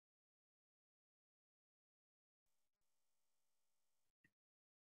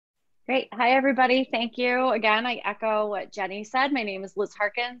Great. Hi, everybody. Thank you. Again, I echo what Jenny said. My name is Liz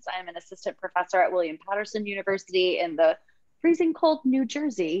Harkins. I'm an assistant professor at William Patterson University in the freezing cold New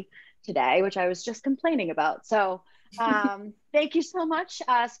Jersey today, which I was just complaining about. Thank you so much,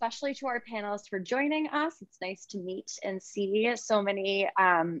 especially to our panelists for joining us. It's nice to meet and see so many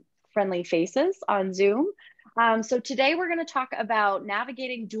friendly faces on Zoom. Today we're going to talk about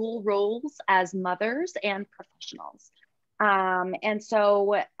navigating dual roles as mothers and professionals.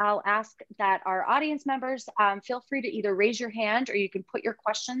 I'll ask that our audience members feel free to either raise your hand or you can put your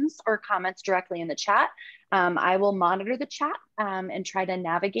questions or comments directly in the chat. I will monitor the chat and try to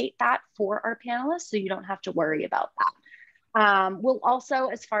navigate that for our panelists so you don't have to worry about that. We'll also,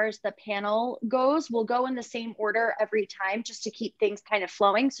 as far as the panel goes, we'll go in the same order every time just to keep things kind of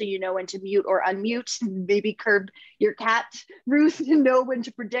flowing so you know when to mute or unmute. Maybe curb your cat, Ruth, to know when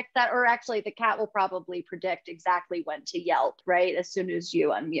to predict that. Or actually, the cat will probably predict exactly when to yelp, right? As soon as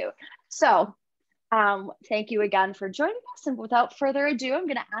you unmute. Thank you again for joining us. And without further ado, I'm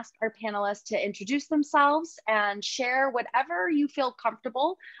going to ask our panelists to introduce themselves and share whatever you feel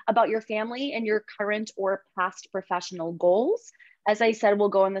comfortable about your family and your current or past professional goals. As I said, we'll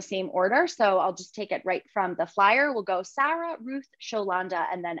go in the same order. So I'll just take it right from the flyer. We'll go Sarah, Ruth, Sholanda,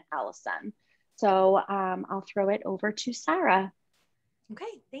 and then Allison. I'll throw it over to Sarah.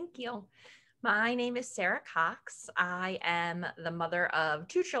 Okay, thank you. My name is Sarah Cox. I am the mother of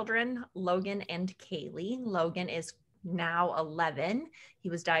two children, Logan and Kaylee. Logan is now 11.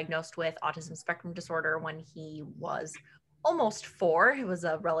 He was diagnosed with autism spectrum disorder when he was almost 4. It was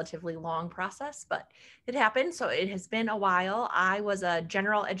a relatively long process, but it happened. So it has been a while. I was a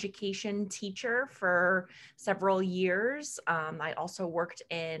general education teacher for several years. I also worked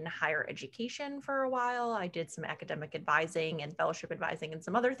in higher education for a while. I did some academic advising and fellowship advising and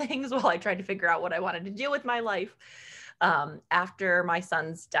some other things while I tried to figure out what I wanted to do with my life. After my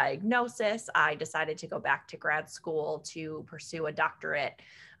son's diagnosis, I decided to go back to grad school to pursue a doctorate,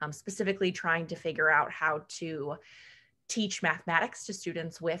 specifically trying to figure out how to teach mathematics to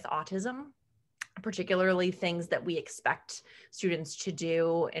students with autism, particularly things that we expect students to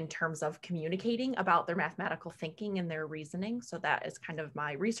do in terms of communicating about their mathematical thinking and their reasoning. So that is kind of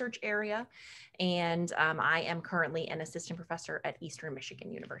my research area. And I am currently an assistant professor at Eastern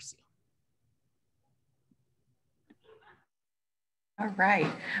Michigan University. All right.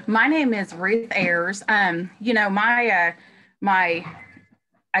 My name is Ruth Ayers.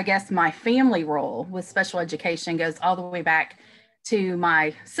 I guess my family role with special education goes all the way back to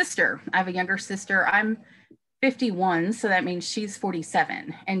my sister. I have a younger sister. I'm 51, so that means she's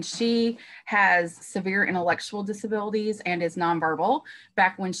 47, and she has severe intellectual disabilities and is nonverbal.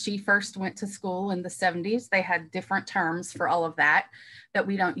 Back when she first went to school in the 70s, they had different terms for all of that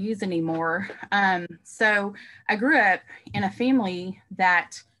we don't use anymore. So I grew up in a family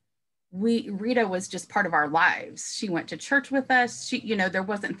that Rita was just part of our lives. She went to church with us. There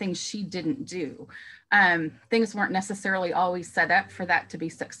wasn't things she didn't do. Things weren't necessarily always set up for that to be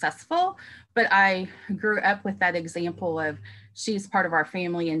successful, but I grew up with that example of she's part of our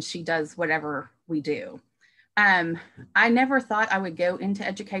family and she does whatever we do. I never thought I would go into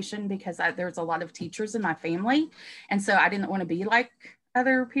education because there's a lot of teachers in my family. And so I didn't want to be like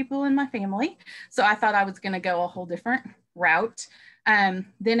other people in my family. So I thought I was going to go a whole different route. Then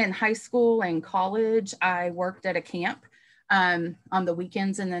in high school and college, I worked at a camp on the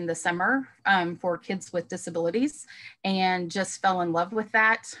weekends and in the summer for kids with disabilities, and just fell in love with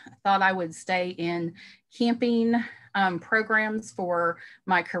that. Thought I would stay in camping programs for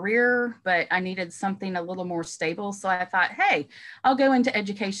my career, but I needed something a little more stable. So I thought, hey, I'll go into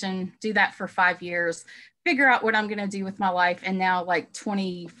education, do that for 5 years, figure out what I'm going to do with my life. And now, like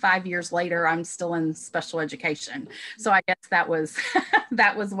 25 years later, I'm still in special education. So I guess that was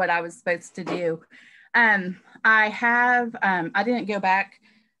that was what I was supposed to do. I didn't go back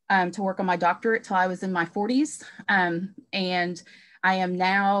to work on my doctorate till I was in my 40s. And I am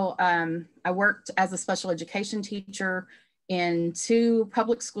now, I worked as a special education teacher in 2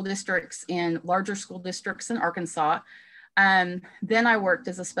 public school districts in larger school districts in Arkansas. Then I worked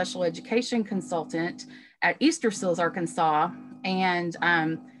as a special education consultant at Easter Seals, Arkansas. And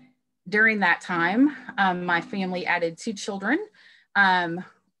during that time, my family added 2 children.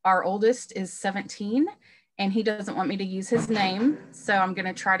 Our oldest is 17 and he doesn't want me to use his name. So I'm going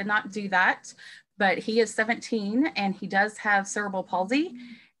to try to not do that, but he is 17 and he does have cerebral palsy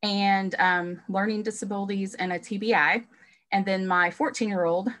and learning disabilities and a TBI. And then my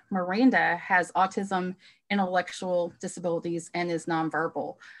 14-year-old, Miranda, has autism, intellectual disabilities, and is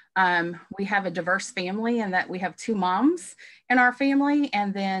nonverbal. We have a diverse family in that we have 2 moms in our family.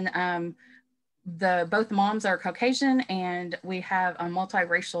 And then both moms are Caucasian, and we have a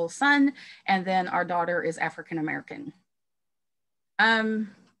multiracial son, and then our daughter is African American.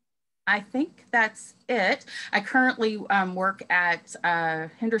 I think that's it. I currently work at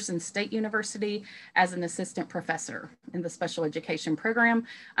Henderson State University as an assistant professor in the special education program.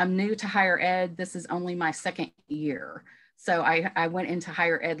 I'm new to higher ed. This is only my second year. So I went into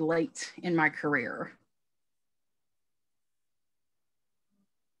higher ed late in my career.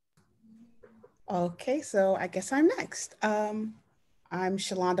 Okay, so I guess I'm next. I'm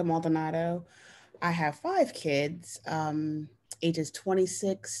Shalonda Maldonado. I have 5 kids, ages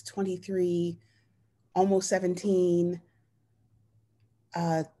 26, 23, almost 17,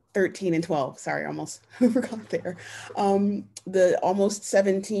 13 and 12. Sorry, almost forgot there. The almost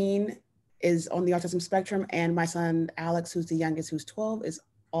 17 is on the autism spectrum, and my son Alex, who's the youngest, who's 12, is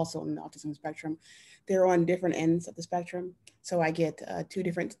also on the autism spectrum. They're on different ends of the spectrum, so I get 2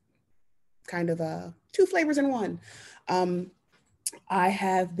 different kind of 2 flavors in one. I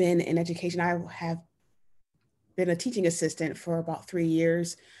have been in education. I have been a teaching assistant for about 3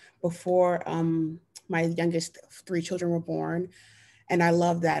 years before my youngest 3 children were born. And I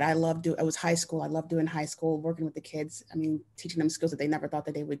love that. It was high school. I love doing high school, working with the kids. I mean, teaching them skills that they never thought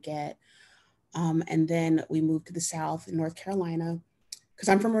that they would get. And then we moved to the South in North Carolina, because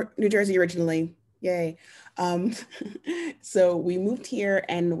I'm from New Jersey originally. Yay. So we moved here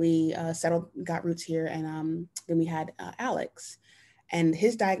and we settled, got roots here. And then we had Alex. And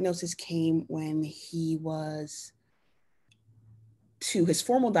his diagnosis came when he was 2. His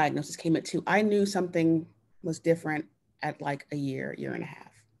formal diagnosis came at 2. I knew something was different at like a year and a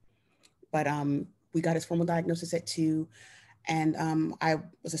half. But we got his formal diagnosis at 2. And I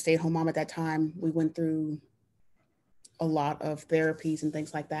was a stay-at-home mom at that time. We went through a lot of therapies and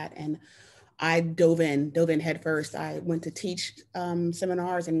things like that. And I dove in head first. I went to teach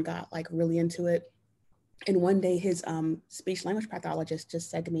seminars and got like really into it. And one day his speech language pathologist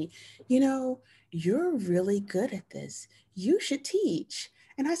just said to me, you know, you're really good at this. You should teach.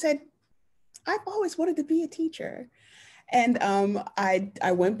 And I said, I've always wanted to be a teacher. And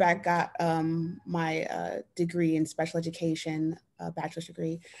I went back, got my degree in special education, a bachelor's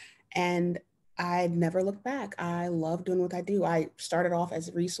degree, and I never looked back. I love doing what I do. I started off as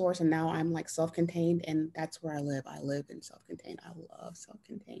a resource, and now I'm like self-contained, and that's where I live. I live in self-contained. I love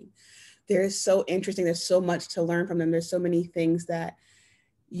self-contained. They're so interesting. There's so much to learn from them. There's so many things that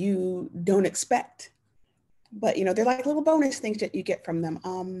you don't expect, but you know, they're like little bonus things that you get from them.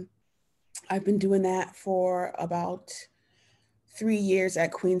 I've been doing that for about 3 years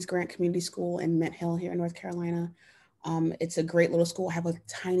at Queens Grant Community School in Mint Hill here in North Carolina. It's a great little school. I have a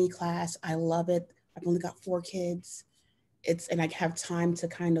tiny class. I love it. I've only got 4 kids. And I have time to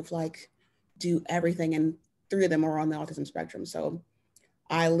kind of like do everything. And 3 of them are on the autism spectrum. So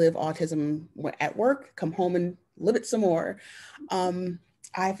I live autism at work, come home and live it some more.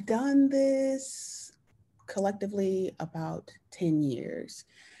 I've done this collectively about 10 years,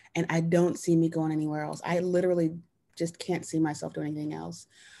 and I don't see me going anywhere else. I literally just can't see myself doing anything else.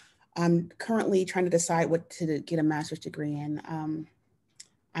 I'm currently trying to decide what to get a master's degree in.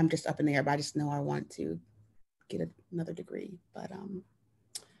 I'm just up in the air, but I just know I want to get another degree. But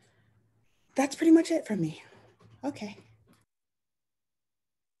that's pretty much it for me. Okay.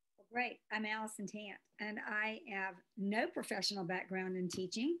 Great. I'm Allison Tant, and I have no professional background in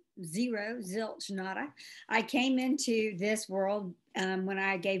teaching, zero, zilch, nada. I came into this world when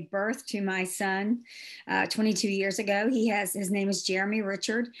I gave birth to my son 22 years ago. His name is Jeremy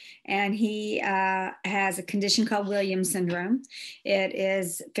Richard, and he has a condition called Williams syndrome. It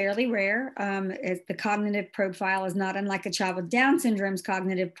is fairly rare. The cognitive profile is not unlike a child with Down syndrome's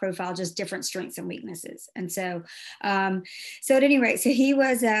cognitive profile, just different strengths and weaknesses. And so, at any rate, so he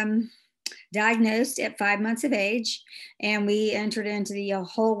was diagnosed at 5 months of age, and we entered into the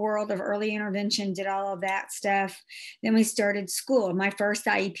whole world of early intervention, did all of that stuff. Then we started school. My first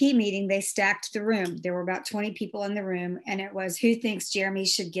IEP meeting, they stacked the room. There were about 20 people in the room, and it was, who thinks Jeremy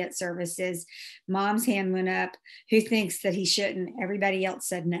should get services? Mom's hand went up. Who thinks that he shouldn't? Everybody else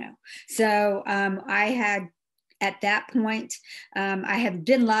said no. So I had, at that point, I had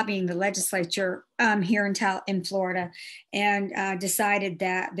been lobbying the legislature here in Florida, and decided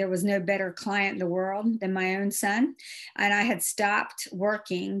that there was no better client in the world than my own son. And I had stopped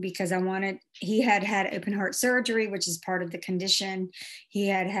working because he had had open heart surgery, which is part of the condition. He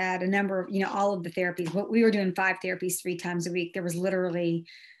had had a number of, all of the therapies, but we were doing 5 therapies 3 times a week. There was literally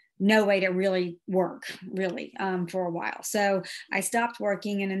no way to really work for a while. So I stopped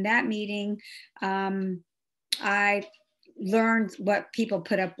working. And in that meeting, I learned what people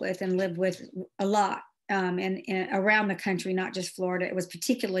put up with and live with a lot. and around the country, not just Florida. It was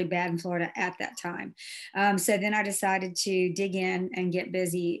particularly bad in Florida at that time. So then I decided to dig in and get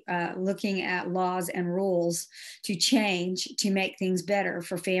busy looking at laws and rules to change, to make things better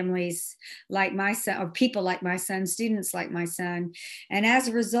for families like my son, or people like my son, students like my son. And as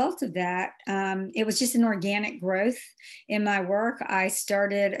a result of that, it was just an organic growth in my work. I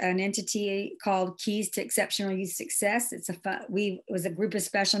started an entity called Keys to Exceptional Youth Success. It was a group of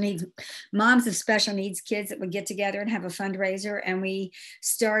special needs, moms of special needs kids that would get together and have a fundraiser. And we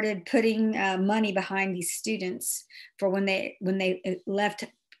started putting money behind these students for when they left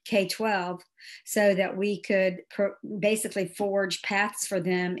K-12, so that we could basically forge paths for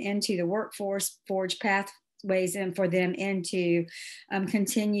them into the workforce, forge pathways in for them into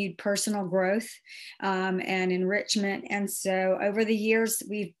continued personal growth and enrichment. And so over the years,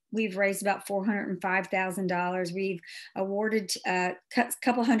 we've raised about $405,000. We've awarded a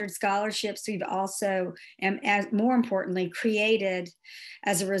couple hundred scholarships. We've also, and as more importantly, created,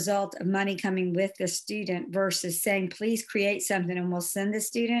 as a result of money coming with the student versus saying, please create something and we'll send the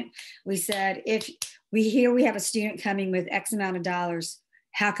student. We said, if we have a student coming with X amount of dollars,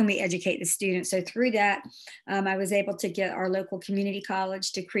 how can we educate the students? So through that, I was able to get our local community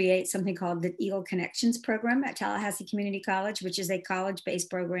college to create something called the Eagle Connections program at Tallahassee Community College, which is a college-based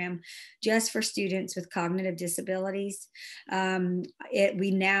program just for students with cognitive disabilities. That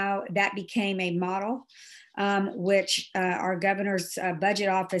became a model which our governor's budget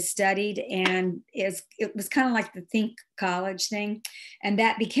office studied, and it was kind of like the Think College thing. And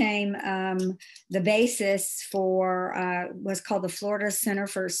that became the basis for what's called the Florida Center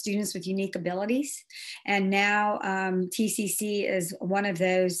for Students with Unique Abilities. And now TCC is one of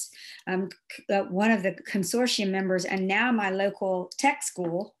those, one of the consortium members. And now my local tech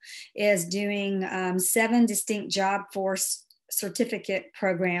school is doing 7 distinct job force certificate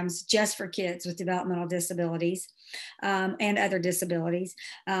programs just for kids with developmental disabilities and other disabilities.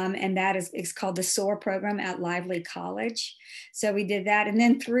 And that is called the SOAR program at Lively College. So we did that. And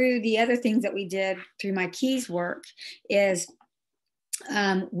then through the other things that we did through my Keys work is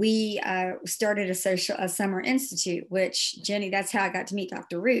we started a summer institute, which Jenny, that's how I got to meet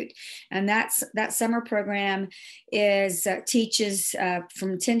Dr. Root. And that summer program is teaches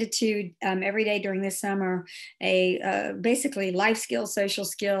from 10 to 2 every day during this summer, basically life skills, social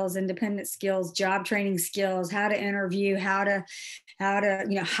skills, independent skills, job training skills, how to interview, how to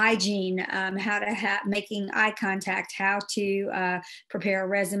hygiene, how to making eye contact, how to prepare a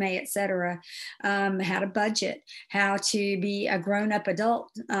resume, etc., how to budget, how to be a grown-up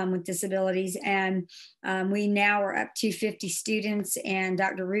adult with disabilities. And we now are up to 50 students, and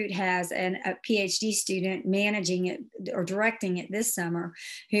Dr. Root has a PhD student managing it or directing it this summer,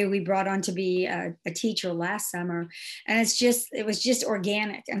 who we brought on to be a teacher last summer. And it was just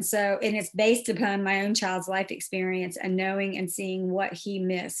organic. And it's based upon my own child's life experience and knowing and seeing what he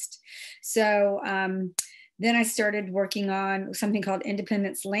missed. So then I started working on something called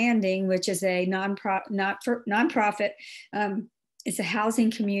Independence Landing, which is a nonprofit. It's a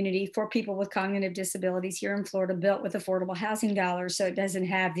housing community for people with cognitive disabilities here in Florida, built with affordable housing dollars. So it doesn't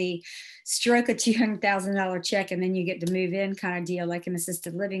have the stroke a $200,000 check and then you get to move in kind of deal like an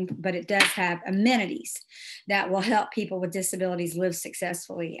assisted living, but it does have amenities that will help people with disabilities live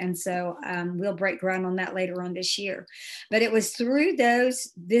successfully. And so we'll break ground on that later on this year. But it was through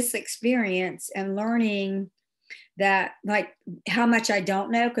this experience and learning that, like, how much I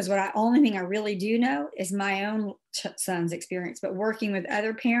don't know, because only thing I really do know is my own son's experience, but working with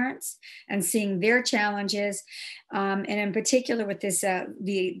other parents and seeing their challenges, and in particular with this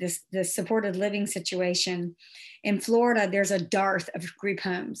the supported living situation in Florida, there's a dearth of group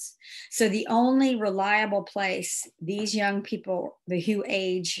homes. So the only reliable place these young people who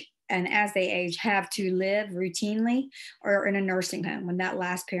age and as they age have to live routinely or in a nursing home when that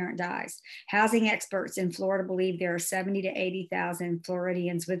last parent dies. Housing experts in Florida believe there are 70 to 80,000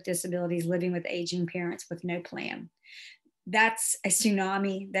 Floridians with disabilities living with aging parents with no plan. That's a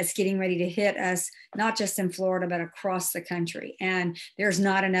tsunami that's getting ready to hit us, not just in Florida, but across the country. And there's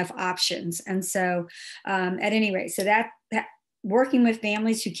not enough options. And so at any rate, so that working with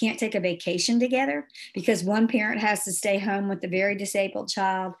families who can't take a vacation together because one parent has to stay home with the very disabled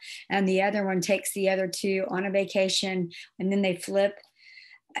child and the other one takes the other two on a vacation and then they flip.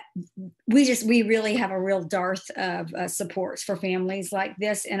 We really have a real dearth of supports for families like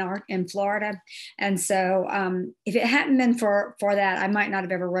this in Florida. And so if it hadn't been for that, I might not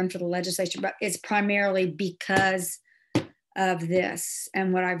have ever run for the legislature, but it's primarily because of this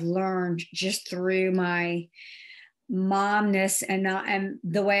and what I've learned just through my momness and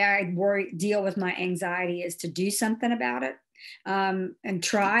the way I deal with my anxiety is to do something about it. and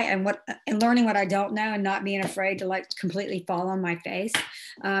try and learning what I don't know and not being afraid to like completely fall on my face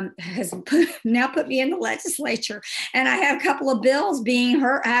has now put me in the legislature. And I have a couple of bills being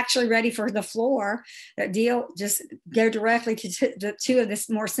actually ready for the floor that just go directly to the two of the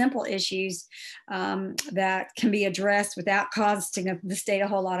more simple issues that can be addressed without costing the state a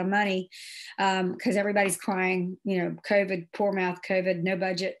whole lot of money, because everybody's crying, COVID, poor mouth COVID, no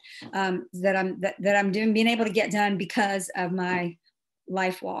budget, that I'm being able to get done because of my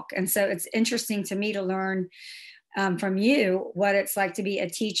life walk. And so it's interesting to me to learn from you what it's like to be a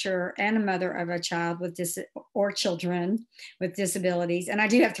teacher and a mother of a child or children with disabilities. And I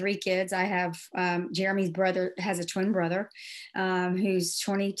do have 3 kids. I have Jeremy's brother has a twin brother who's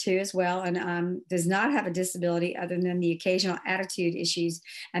 22 as well, and does not have a disability other than the occasional attitude issues,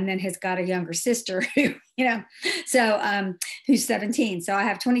 and then has got a younger sister who who's 17. So I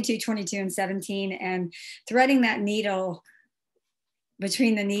have 22, and 17, and threading that needle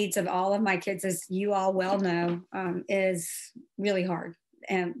between the needs of all of my kids, as you all well know, is really hard.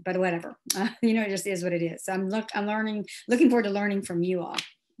 But whatever, it just is what it is. So I'm looking forward to learning from you all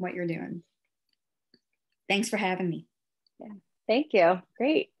what you're doing. Thanks for having me. Yeah, thank you.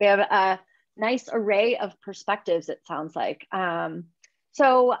 Great. We have a nice array of perspectives, it sounds like.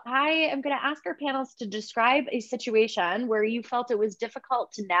 So I am going to ask our panelists to describe a situation where you felt it was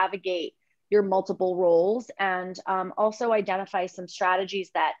difficult to navigate your multiple roles, and also identify some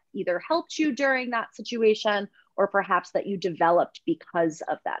strategies that either helped you during that situation or perhaps that you developed because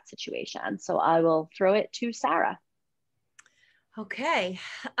of that situation. So I will throw it to Sarah. Okay.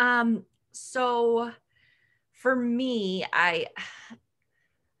 So for me, I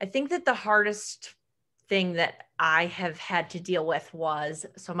think that the hardest thing that I have had to deal with was,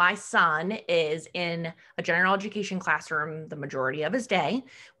 so my son is in a general education classroom the majority of his day.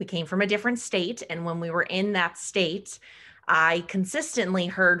 We came from a different state, and when we were in that state, I consistently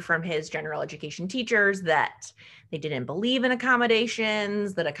heard from his general education teachers that they didn't believe in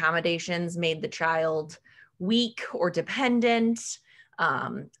accommodations, that accommodations made the child weak or dependent,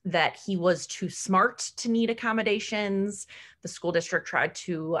 that he was too smart to need accommodations. The school district tried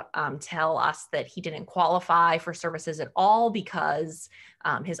to tell us that he didn't qualify for services at all because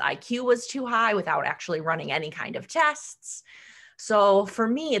his IQ was too high without actually running any kind of tests. So for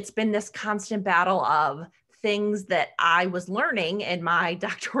me, it's been this constant battle of things that I was learning in my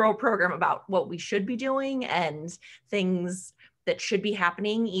doctoral program about what we should be doing and things that should be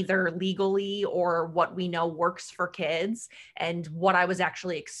happening either legally or what we know works for kids, and what I was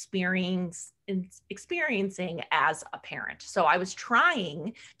actually experiencing as a parent. So I was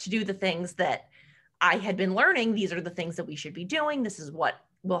trying to do the things that I had been learning. These are the things that we should be doing. This is what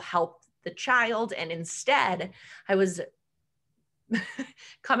will help the child. And instead, I was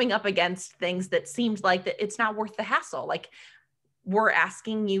coming up against things that seemed like that it's not worth the hassle. Like, we're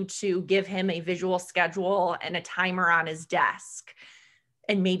asking you to give him a visual schedule and a timer on his desk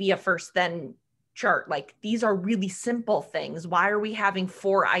and maybe a first then chart. Like, these are really simple things. Why are we having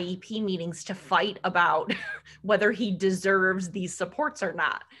 4 IEP meetings to fight about whether he deserves these supports or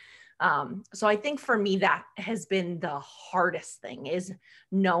not? So I think for me, that has been the hardest thing, is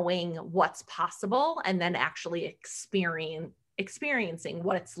knowing what's possible and then actually experiencing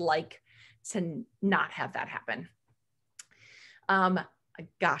what it's like to not have that happen.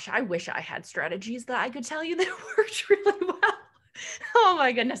 Gosh, I wish I had strategies that I could tell you that worked really well. Oh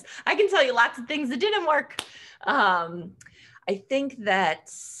my goodness. I can tell you lots of things that didn't work. I think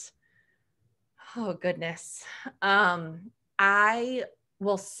that, oh goodness. I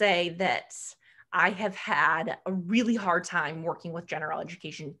will say that I have had a really hard time working with general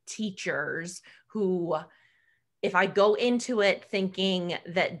education teachers who, if I go into it thinking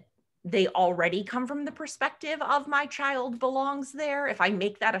that they already come from the perspective of my child belongs there, if I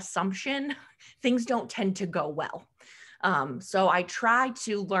make that assumption, things don't tend to go well. So I try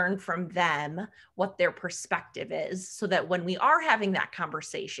to learn from them what their perspective is, so that when we are having that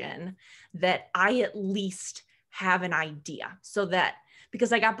conversation, that I at least have an idea. So that,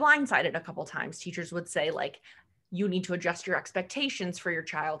 because I got blindsided a couple times, teachers would say, like, you need to adjust your expectations for your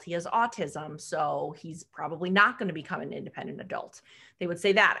child. He has autism, so he's probably not going to become an independent adult. They would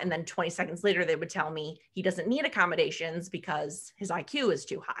say that. And then 20 seconds later, they would tell me he doesn't need accommodations because his IQ is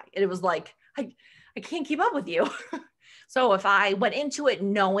too high. And it was like, I can't keep up with you. So if I went into it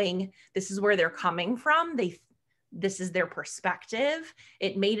knowing this is where they're coming from, this is their perspective,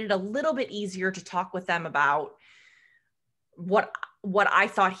 it made it a little bit easier to talk with them about what I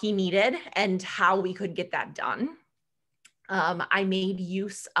thought he needed and how we could get that done. I made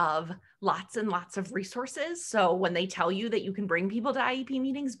use of lots and lots of resources. So when they tell you that you can bring people to IEP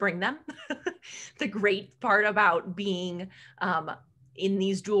meetings, bring them. The great part about being in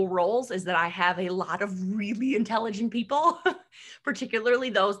these dual roles is that I have a lot of really intelligent people, particularly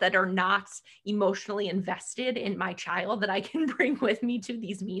those that are not emotionally invested in my child, that I can bring with me to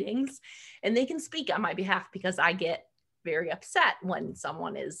these meetings. And they can speak on my behalf, because I get very upset when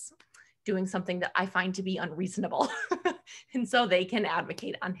someone is doing something that I find to be unreasonable. And so they can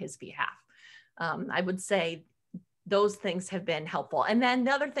advocate on his behalf. I would say those things have been helpful. And then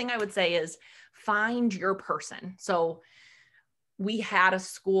the other thing I would say is find your person. So we had a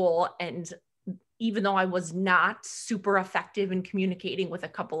school, and even though I was not super effective in communicating with a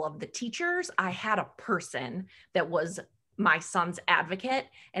couple of the teachers, I had a person that was my son's advocate,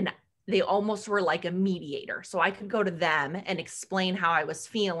 and they almost were like a mediator. So I could go to them and explain how I was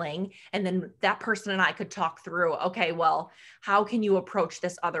feeling. And then that person and I could talk through, okay, well, how can you approach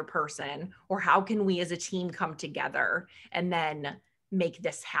this other person? Or how can we as a team come together and then make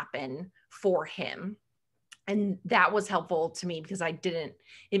this happen for him? And that was helpful to me, because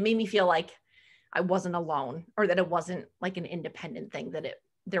it made me feel like I wasn't alone, or that it wasn't like an independent thing, that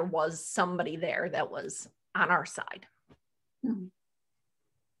there was somebody there that was on our side.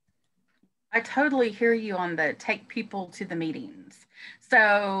 I totally hear you on the take people to the meetings.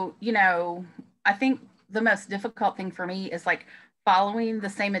 So, you know, I think the most difficult thing for me is like following the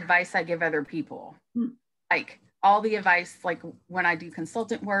same advice I give other people. Like all the advice, like when I do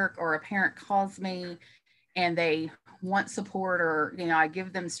consultant work or a parent calls me and they want support, or, you know, I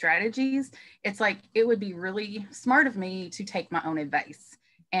give them strategies, it's like, it would be really smart of me to take my own advice.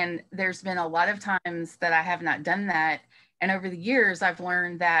 And there's been a lot of times that I have not done that. And over the years, I've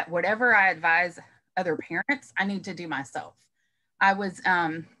learned that whatever I advise other parents, I need to do myself. I was,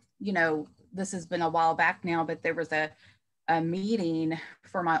 you know, this has been a while back now, but there was a meeting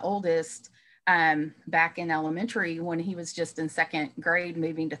for my oldest back in elementary when he was just in second grade,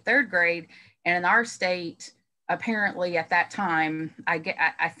 moving to third grade. And in our state, apparently at that time, I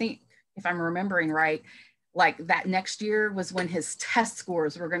think if I'm remembering right, like that next year was when his test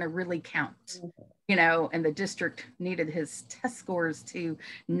scores were going to really count, you know, and the district needed his test scores to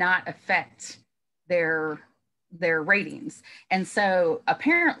not affect their ratings. And so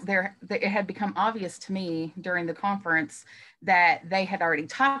apparently it had become obvious to me during the conference that they had already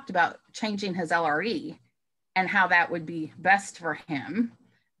talked about changing his LRE and how that would be best for him.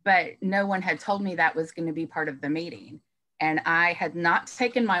 But no one had told me that was going to be part of the meeting. And I had not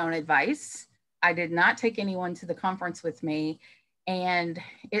taken my own advice. I did not take anyone to the conference with me. And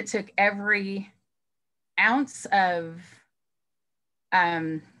it took every ounce of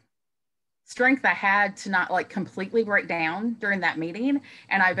strength I had to not like completely break down during that meeting.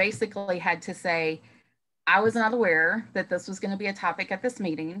 And I basically had to say, I was not aware that this was going to be a topic at this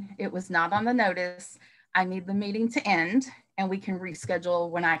meeting. It was not on the notice. I need the meeting to end, and we can reschedule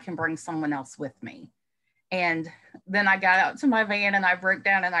when I can bring someone else with me. And then I got out to my van and I broke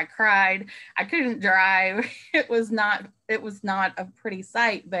down and I cried. I couldn't drive. It was not a pretty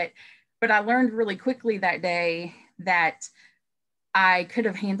sight, but I learned really quickly that day that I could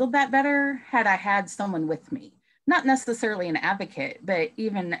have handled that better had I had someone with me. Not necessarily an advocate, but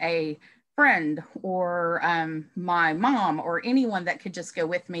even a friend or my mom or anyone that could just go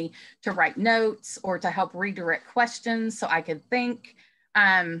with me to write notes or to help redirect questions so I could think.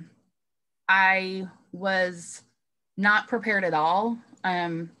 I was not prepared at all.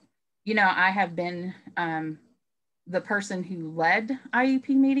 You know, I have been the person who led IEP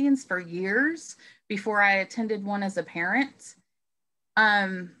meetings for years before I attended one as a parent.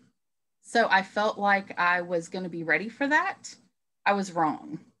 So I felt like I was going to be ready for that. I was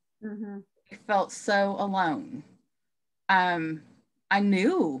wrong. I felt so alone. I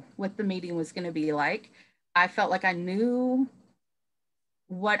knew what the meeting was going to be like. I felt like I knew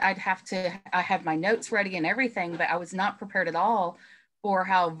what I had my notes ready and everything, but I was not prepared at all for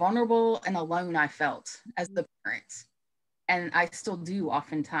how vulnerable and alone I felt as the parent. And I still do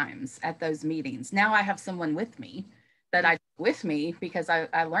oftentimes at those meetings. Now I have someone with me that I took with me because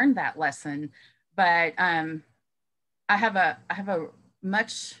I learned that lesson. But I have a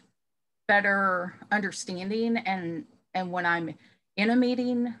much better understanding, and when I'm in a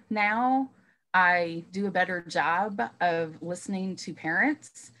meeting now, I do a better job of listening to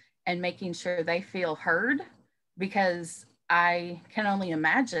parents and making sure they feel heard, because I can only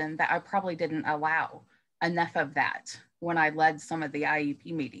imagine that I probably didn't allow enough of that when I led some of the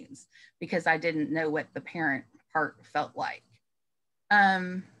IEP meetings, because I didn't know what the parent part felt like.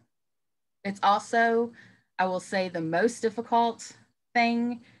 It's also, I will say, the most difficult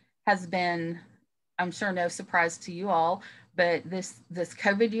thing has been, I'm sure no surprise to you all, but this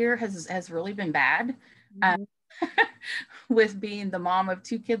COVID year has really been bad. Mhm. With being the mom of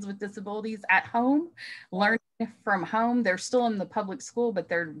 2 kids with disabilities at home, learning from home. They're still in the public school, but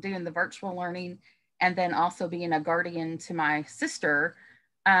they're doing the virtual learning, and then also being a guardian to my sister.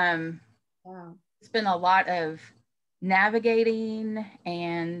 Wow. It's been a lot of navigating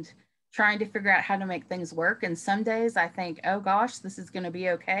and trying to figure out how to make things work. And some days I think, oh gosh, this is going to be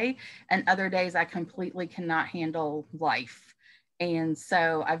okay. And other days I completely cannot handle life. And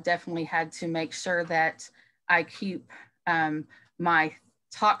so I've definitely had to make sure that I keep my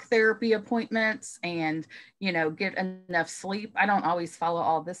talk therapy appointments and, you know, get enough sleep. I don't always follow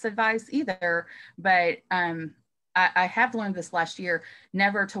all this advice either, but I have learned this last year,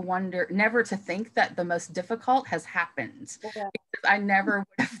 never to think that the most difficult has happened. Yeah. I never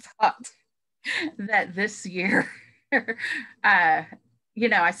would have thought that this year, you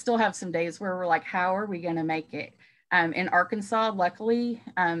know, I still have some days where we're like, how are we going to make it? In Arkansas, luckily,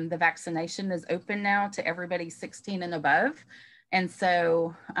 the vaccination is open now to everybody 16 and above. And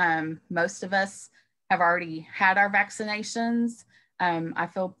so most of us have already had our vaccinations. I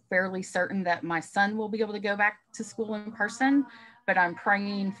feel fairly certain that my son will be able to go back to school in person, but I'm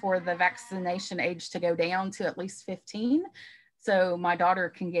praying for the vaccination age to go down to at least 15. So my daughter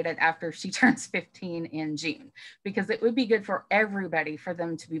can get it after she turns 15 in June, because it would be good for everybody for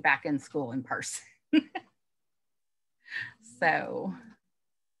them to be back in school in person. So.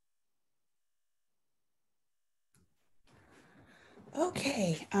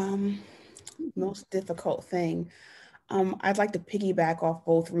 Okay, most difficult thing. I'd like to piggyback off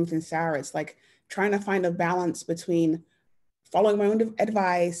both Ruth and Sarah. It's like trying to find a balance between following my own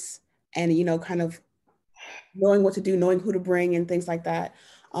advice and, you know, kind of knowing what to do, knowing who to bring and things like that.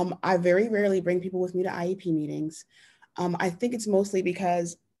 I very rarely bring people with me to IEP meetings. I think it's mostly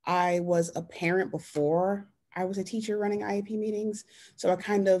because I was a parent before I was a teacher running IEP meetings. So I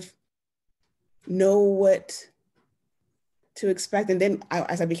kind of know what to expect. And then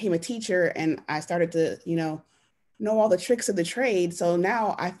as I became a teacher and I started to, you know all the tricks of the trade. So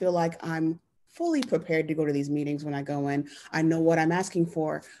now I feel like I'm fully prepared to go to these meetings when I go in. I know what I'm asking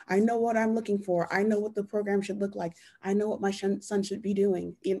for. I know what I'm looking for. I know what the program should look like. I know what my son should be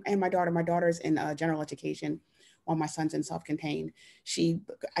doing. And my daughter's in general education while my son's in self-contained. She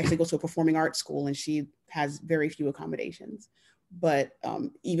actually goes to a performing arts school and she has very few accommodations. But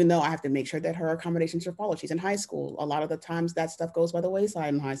even though I have to make sure that her accommodations are followed, she's in high school. A lot of the times that stuff goes by the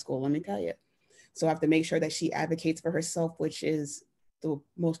wayside in high school, let me tell you. So I have to make sure that she advocates for herself, which is the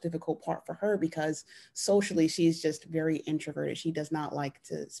most difficult part for her because socially she's just very introverted. She does not like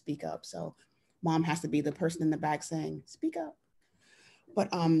to speak up. So mom has to be the person in the back saying, speak up.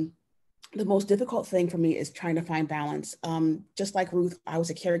 But the most difficult thing for me is trying to find balance. Just like Ruth, I was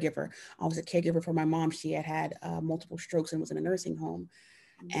a caregiver. I was a caregiver for my mom. She had multiple strokes and was in a nursing home.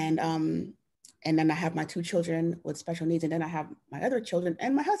 And then I have my 2 children with special needs, and then I have my other children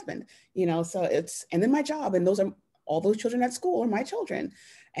and my husband, so and then my job, and all those children at school are my children.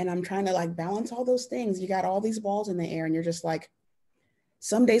 And I'm trying to like balance all those things. You got all these balls in the air and you're just like,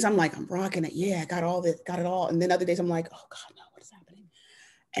 some days I'm like, I'm rocking it. Yeah, got it all. And then other days I'm like, oh God, no, what is happening?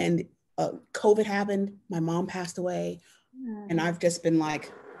 And COVID happened, my mom passed away, and I've just been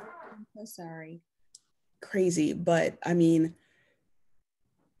like, I'm so sorry. Crazy. But I mean,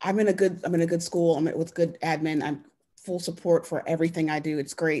 I'm in a good school. I'm with good admin. I'm full support for everything I do.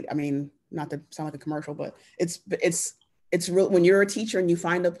 It's great. I mean, not to sound like a commercial, but it's real. When you're a teacher and you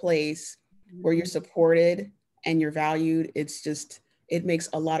find a place where you're supported and you're valued, it makes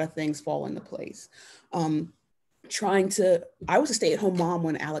a lot of things fall into place. I was a stay-at-home mom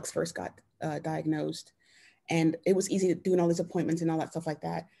when Alex first got diagnosed, and it was easy doing all these appointments and all that stuff like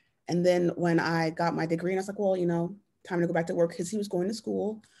that. And then when I got my degree, and I was like, well, time to go back to work, because he was going to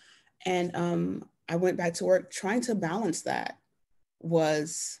school. And I went back to work. Trying to balance that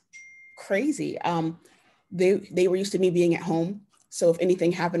was crazy. They were used to me being at home. So if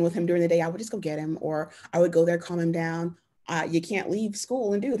anything happened with him during the day, I would just go get him, or I would go there, calm him down. You can't leave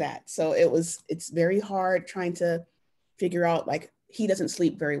school and do that. So it's very hard trying to figure out, like, he doesn't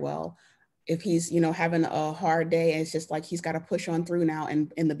sleep very well. If he's, having a hard day, and it's just like, he's got to push on through now.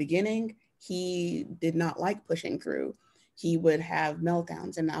 And in the beginning, he did not like pushing through. He would have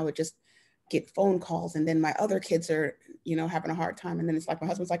meltdowns, and I would just get phone calls. And then my other kids are, having a hard time. And then it's like, my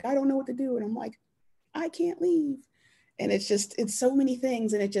husband's like, I don't know what to do. And I'm like, I can't leave. And it's so many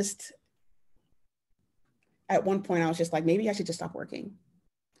things. And at one point I was just like, maybe I should just stop working.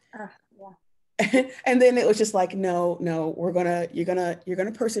 Yeah. And then it was just like, no, you're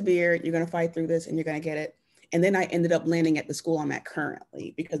gonna persevere. You're gonna fight through this, and you're gonna get it. And then I ended up landing at the school I'm at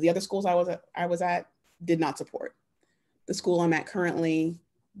currently, because the other schools I was at did not support. the school I'm at currently,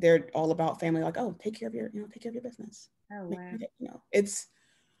 they're all about family, like, oh, take care of your business. Oh, wow. It's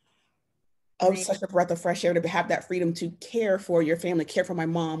such a breath of fresh air to have that freedom to care for your family, care for my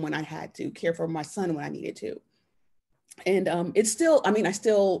mom when I had to, care for my son when I needed to. And it's still, I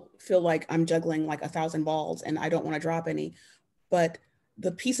still feel like I'm juggling like 1,000 balls and I don't want to drop any. But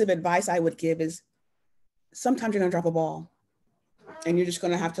the piece of advice I would give is sometimes you're going to drop a ball and you're just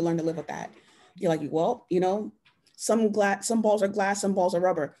going to have to learn to live with that. You're like, well, some balls are glass, some balls are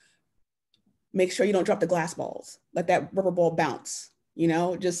rubber. Make sure you don't drop the glass balls. Let that rubber ball bounce,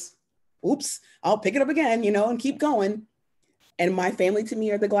 just, oops, I'll pick it up again, and keep going. And my family to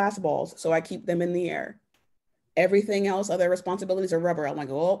me are the glass balls. So I keep them in the air. Everything else, other responsibilities are rubber. I'm like,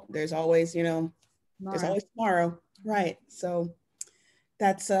 oh, there's always, there's always tomorrow. Right. So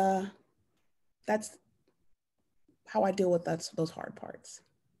that's how I deal with those hard parts.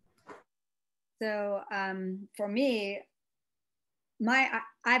 So for me,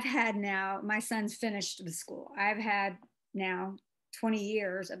 I've had now, my son's finished with school. I've had now 20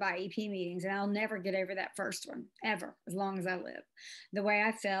 years of IEP meetings, and I'll never get over that first one, ever, as long as I live. The way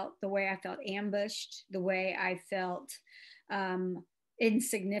I felt ambushed, the way I felt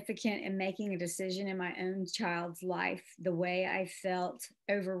insignificant in making a decision in my own child's life, the way I felt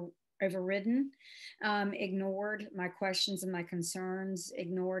overridden, ignored, my questions and my concerns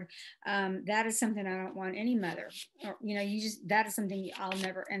ignored. That is something I don't want any mother, or, that is something I'll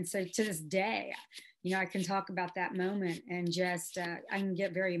never. And so to this day, I can talk about that moment and just, I can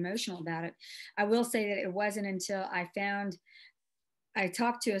get very emotional about it. I will say that it wasn't until I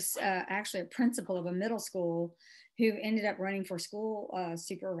talked to actually a principal of a middle school who ended up running for school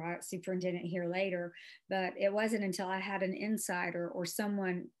superintendent here later. But it wasn't until I had an insider or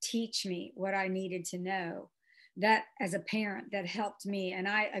someone teach me what I needed to know, that as a parent, that helped me. And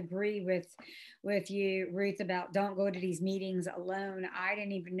I agree with you, Ruth, about don't go to these meetings alone. I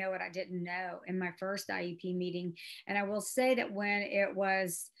didn't even know what I didn't know in my first IEP meeting. And I will say that when it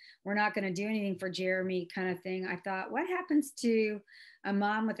was, we're not going to do anything for Jeremy kind of thing, I thought, what happens to a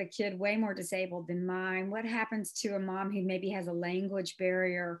mom with a kid way more disabled than mine? What happens to a mom who maybe has a language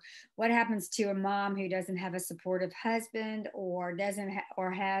barrier? What happens to a mom who doesn't have a supportive husband or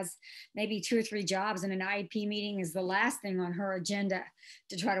or has maybe 2 or 3 jobs, and an IEP meeting is the last thing on her agenda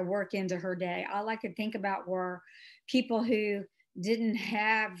to try to work into her day? All I could think about were people who didn't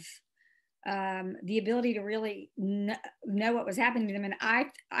have the ability to really know what was happening to them. And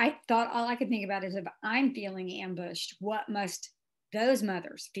I thought all I could think about is, if I'm feeling ambushed, what must those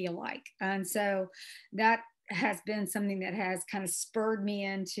mothers feel like? And so that has been something that has kind of spurred me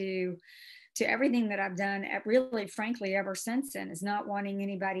into everything that I've done, really, frankly, ever since then, is not wanting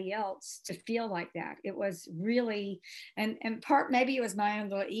anybody else to feel like that. It was really, and part, maybe it was my own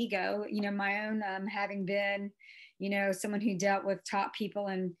little ego, my own having been, someone who dealt with top people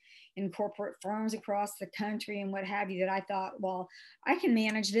in corporate firms across the country and what have you, that I thought, well, I can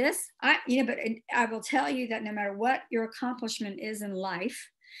manage this. But I will tell you that no matter what your accomplishment is in life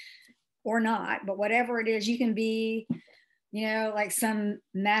or not, but whatever it is, you can be, like some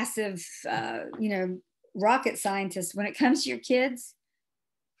massive, rocket scientist. When it comes to your kids,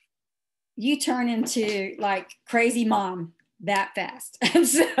 you turn into like crazy mom that fast. And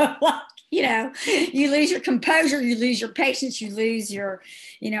so, you lose your composure, you lose your patience, you lose your,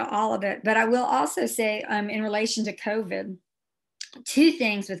 all of it. But I will also say, in relation to COVID, 2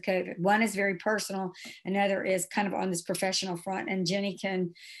 things with COVID. One is very personal. Another is kind of on this professional front, and Jenny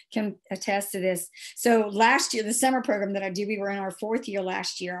can attest to this. So last year, the summer program that I do, we were in our 4th year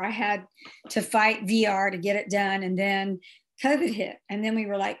last year. I had to fight VR to get it done. And then COVID hit. And then we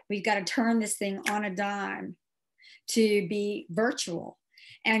were like, we've got to turn this thing on a dime to be virtual.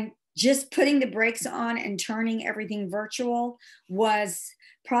 And just putting the brakes on and turning everything virtual was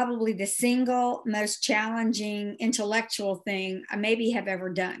probably the single most challenging intellectual thing I maybe have ever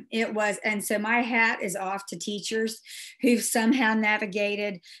done. It was, and so my hat is off to teachers who've somehow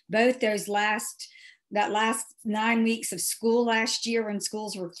navigated both that last 9 weeks of school last year when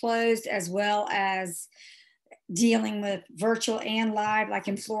schools were closed, as well as dealing with virtual and live. Like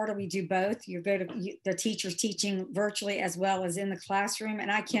in Florida, we do both. The teachers teaching virtually as well as in the classroom.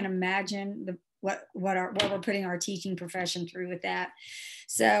 And I can't imagine what we're putting our teaching profession through with that.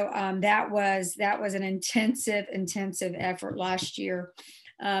 So that was an intensive effort last year.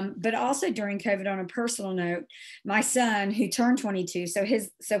 But also during COVID, on a personal note, my son, who turned 22, so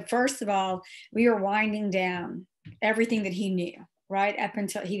first of all, we were winding down everything that he knew, right up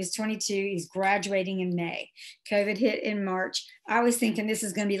until he was 22. He's graduating in May. COVID hit in March. I was thinking this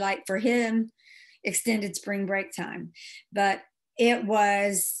is going to be like, for him, extended spring break time. But it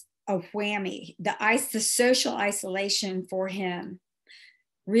was a whammy. The social isolation for him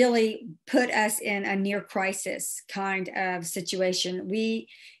really put us in a near crisis kind of situation.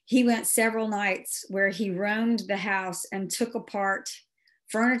 He went several nights where he roamed the house and took apart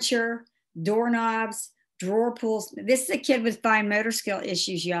furniture, doorknobs, drawer pulls. This is a kid with fine motor skill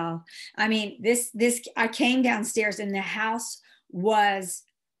issues, y'all. I mean, I came downstairs and the house was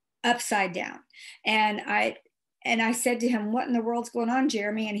upside down. And I said to him, what in the world's going on,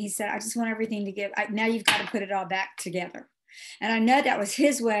 Jeremy? And he said, I just want everything to give. Now you've got to put it all back together. And I know that was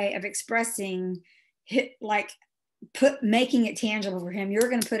his way of expressing, making it tangible for him. You're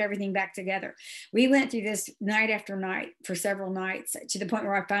going to put everything back together. We went through this night after night for several nights, to the point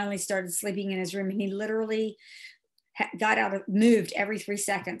where I finally started sleeping in his room, and he literally moved every 3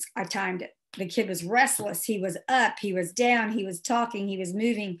 seconds. I timed it. The kid was restless. He was up, he was down, he was talking, he was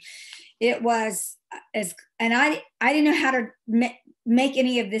moving. It was and I didn't know how to make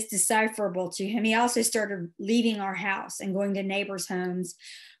any of this decipherable to him. He also started leaving our house and going to neighbors' homes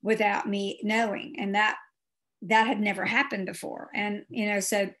without me knowing. And that had never happened before. And,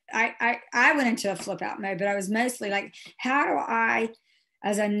 so I went into a flip out mode, but I was mostly like, how do I,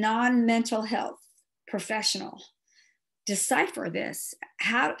 as a non-mental health professional, decipher this?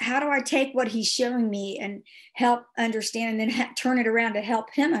 How do I take what he's showing me and help understand, and then turn it around to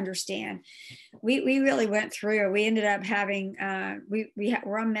help him understand? We really went through. We ended up having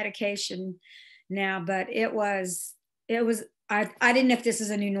we're on medication now, but it was I didn't know if this is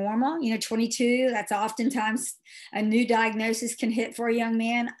a new normal. 22, that's oftentimes a new diagnosis can hit for a young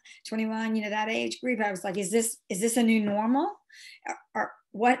man. 21, that age group. I was like, is this a new normal, or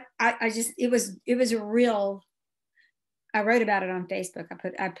what? It was a real. I wrote about it on Facebook.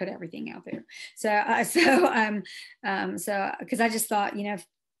 I put everything out there. So because I just thought,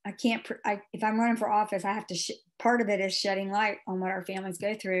 I can't, if I'm running for office, I have to, part of it is shedding light on what our families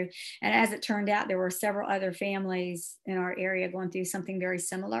go through. And as it turned out, there were several other families in our area going through something very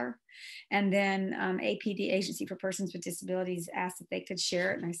similar. And then APD, Agency for Persons with Disabilities, asked if they could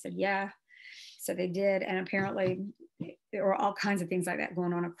share it. And I said, yeah. So they did. And apparently there were all kinds of things like that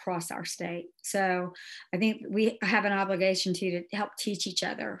going on across our state. So I think we have an obligation to help teach each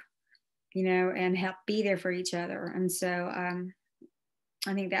other, and help be there for each other. And so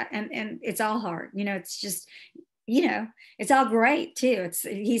I think that, and it's all hard, it's just, it's all great too.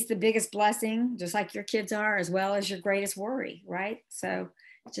 He's the biggest blessing, just like your kids are, as well as your greatest worry, right? So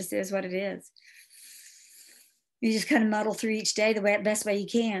it just is what it is. You just kind of muddle through each day the best way you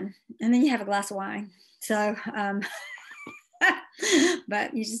can. And then you have a glass of wine. So,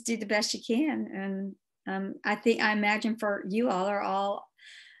 but you just do the best you can. And I imagine for you all are all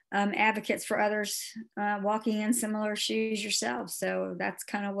advocates for others walking in similar shoes yourselves. So that's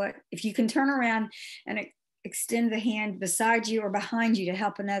kind of what, if you can turn around and extend the hand beside you or behind you to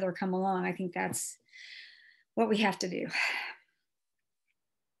help another come along, I think that's what we have to do.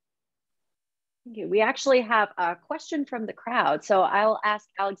 Thank you. We actually have a question from the crowd. So I'll ask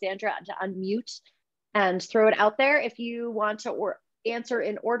Alexandra to unmute and throw it out there. If you want to answer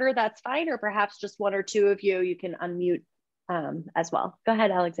in order, that's fine. Or perhaps just one or two of you can unmute as well. Go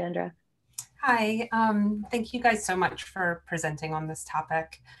ahead, Alexandra. Hi, thank you guys so much for presenting on this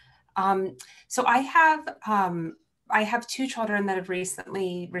topic. So I have two children that have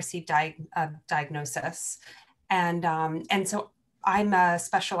recently received diagnosis, and so I'm a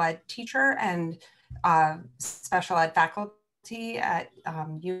special ed teacher and special ed faculty at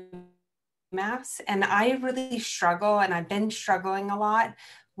UMass, and I really struggle, and I've been struggling a lot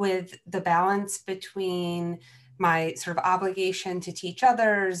with the balance between my sort of obligation to teach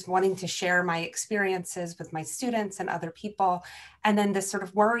others, wanting to share my experiences with my students and other people, and then this sort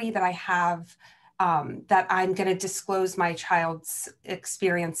of worry that I have that I'm going to disclose my child's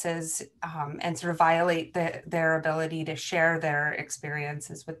experiences and sort of violate their ability to share their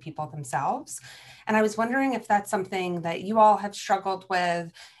experiences with people themselves. And I was wondering if that's something that you all have struggled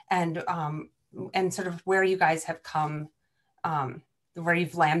with, and sort of where you guys have come, where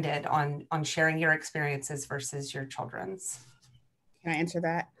you've landed on sharing your experiences versus your children's. Can I answer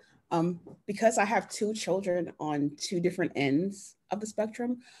that? Because I have two children on two different ends of the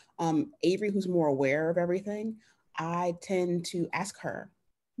spectrum, Avery, who's more aware of everything, I tend to ask her,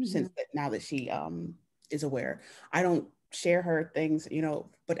 now that she is aware. I don't share her things,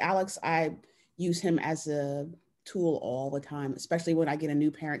 but Alex, I use him as a tool all the time, especially when I get a new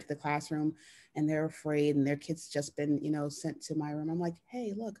parent to the classroom and they're afraid and their kid's just been, sent to my room. I'm like,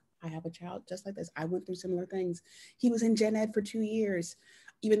 hey, look, I have a child just like this. I went through similar things. He was in gen ed for 2 years,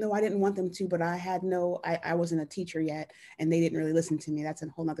 even though I didn't want them to, but I wasn't a teacher yet and they didn't really listen to me. That's a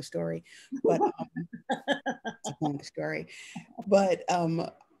whole nother story, but it's a whole nother story. But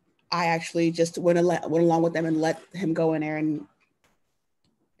I actually just went along with them and let him go in there, and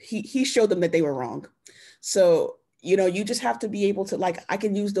he showed them that they were wrong. So, you know, you just have to be able to, like, I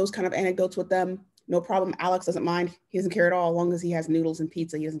can use those kind of anecdotes with them. No problem. Alex doesn't mind. He doesn't care at all. As long as he has noodles and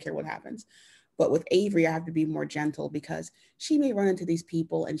pizza, he doesn't care what happens. But with Avery, I have to be more gentle because she may run into these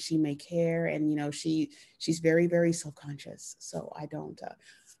people and she may care. And, you know, she's very, very self-conscious. So I don't,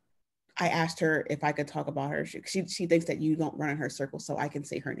 I asked her if I could talk about her. She thinks that you don't run in her circle, so I can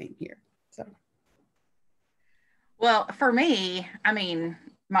say her name here. So. Well, for me, I mean,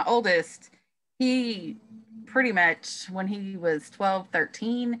 my oldest, he pretty much, when he was 12,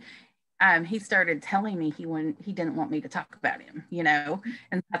 13, he started telling me he didn't want me to talk about him, you know,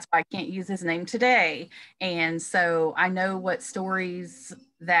 and that's why I can't use his name today. And so I know what stories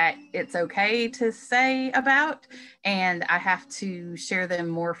that it's okay to say about, and I have to share them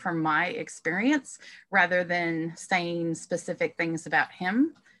more from my experience rather than saying specific things about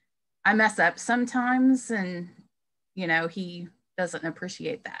him. I mess up sometimes, and you know, he doesn't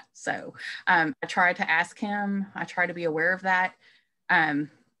appreciate that. So I try to ask him. I try to be aware of that.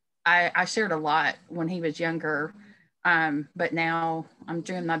 I shared a lot when he was younger, but now I'm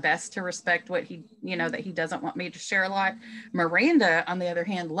doing my best to respect what he, you know, that he doesn't want me to share a lot. Miranda, on the other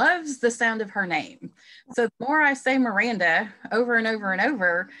hand, loves the sound of her name. So the more I say Miranda over and over and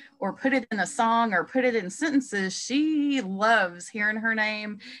over, or put it in a song or put it in sentences, she loves hearing her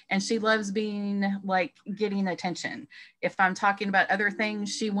name, and she loves being like getting attention. If I'm talking about other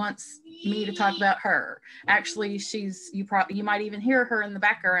things, she wants me to talk about her. Actually, you might even hear her in the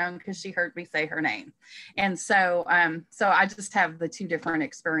background because she heard me say her name. And so so I just have the two different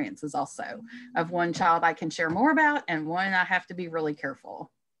experiences also, of one child I can share more about and one I have to be really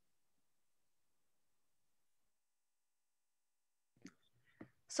careful.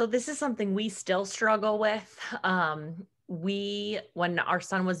 So this is something we still struggle with. When our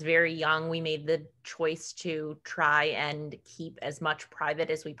son was very young, we made the choice to try and keep as much private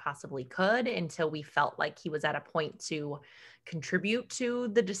as we possibly could until we felt like he was at a point to contribute to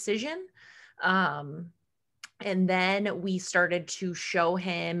the decision. And then we started to show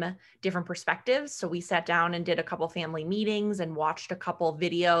him different perspectives. So we sat down and did a couple family meetings and watched a couple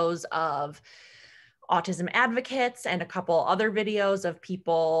videos of autism advocates and a couple other videos of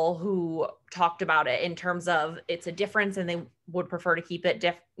people who talked about it in terms of it's a difference and they would prefer to keep it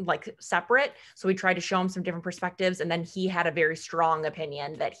separate. So we tried to show him some different perspectives, and then he had a very strong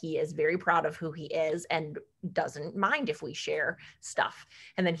opinion that he is very proud of who he is and doesn't mind if we share stuff.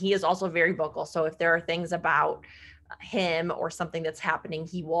 And then he is also very vocal. So if there are things about him or something that's happening,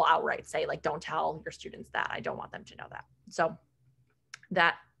 he will outright say, like, don't tell your students that. I don't want them to know that. So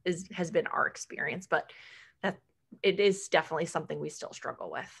that has been our experience, but that it is definitely something we still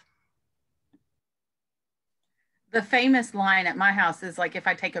struggle with. The famous line at my house is like, if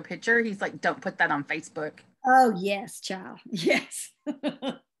I take a picture, he's like, don't put that on Facebook. Oh, yes, child. Yes.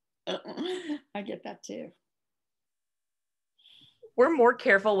 I get that too. We're more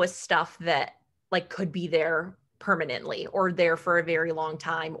careful with stuff that like could be there permanently or there for a very long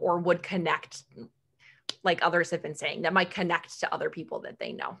time, or would connect, like others have been saying, that might connect to other people that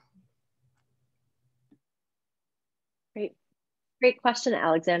they know. Great question,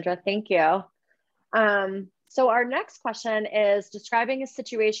 Alexandra. Thank you. So our next question is describing a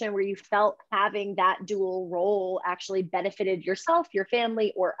situation where you felt having that dual role actually benefited yourself, your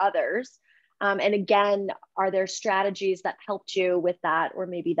family, or others. And again, are there strategies that helped you with that, or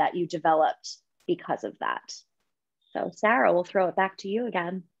maybe that you developed because of that? So Sarah, we'll throw it back to you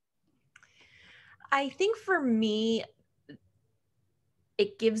again. I think for me,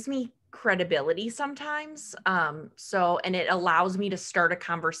 it gives me credibility sometimes. And it allows me to start a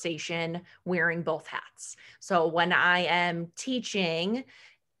conversation wearing both hats. So when I am teaching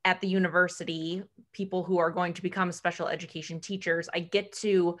at the university, people who are going to become special education teachers, I get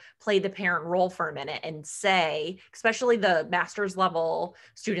to play the parent role for a minute and say, especially the master's level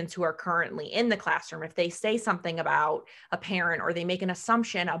students who are currently in the classroom, if they say something about a parent or they make an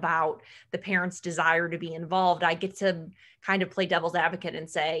assumption about the parent's desire to be involved, I get to kind of play devil's advocate and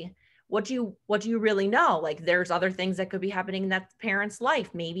say, what do you really know? Like, there's other things that could be happening in that parent's life.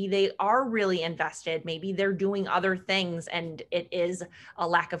 Maybe they are really invested. Maybe they're doing other things and it is a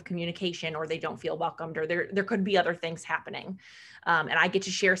lack of communication, or they don't feel welcomed, or there could be other things happening. And I get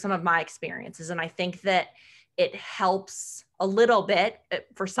to share some of my experiences. And I think that it helps a little bit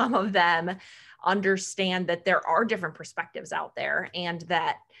for some of them understand that there are different perspectives out there, and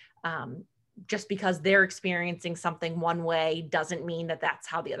that just because they're experiencing something one way doesn't mean that that's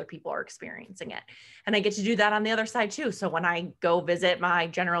how the other people are experiencing it. And I get to do that on the other side too. So when I go visit my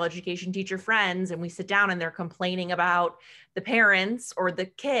general education teacher friends and we sit down and they're complaining about the parents or the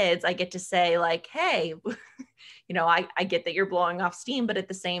kids, I get to say like, hey, you know, I get that you're blowing off steam, but at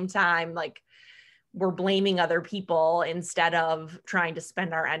the same time, like, we're blaming other people instead of trying to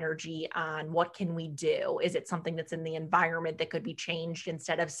spend our energy on what can we do? Is it something that's in the environment that could be changed,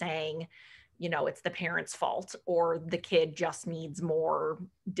 instead of saying, you know, it's the parent's fault or the kid just needs more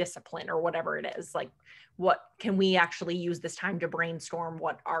discipline or whatever it is. Like, what can we actually use this time to brainstorm?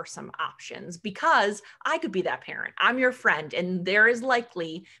 What are some options? Because I could be that parent. I'm your friend. And there is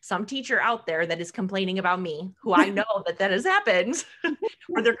likely some teacher out there that is complaining about me, who I know that has happened,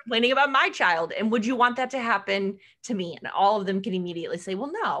 or they're complaining about my child. And would you want that to happen to me? And all of them can immediately say,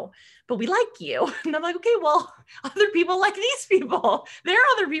 well, no, but we like you. And I'm like, okay, well, other people like these people. They're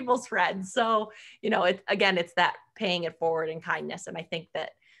other people's friends. So, you know, it's that paying it forward in kindness. And I think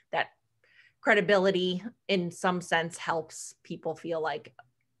that credibility in some sense helps people feel like,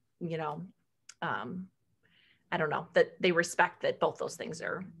 you know, I don't know, that they respect that both those things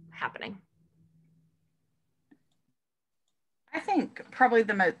are happening. I think probably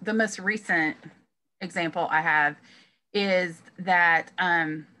the most recent example I have is that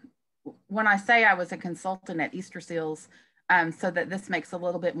when I say I was a consultant at Easter Seals, so that this makes a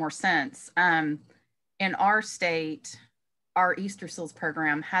little bit more sense, in our state, our Easter Seals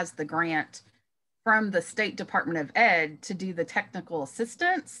program has the grant from the State Department of Ed to do the technical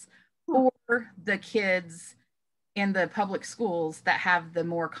assistance for the kids in the public schools that have the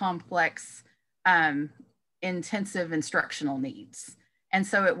more complex, intensive instructional needs. And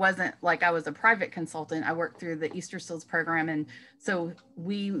so it wasn't like I was a private consultant. I worked through the Easter Seals program. And so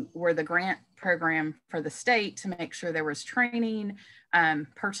we were the grant program for the state to make sure there was training,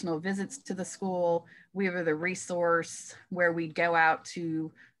 personal visits to the school. We were the resource where we'd go out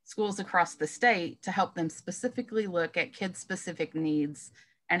to schools across the state to help them specifically look at kids-specific needs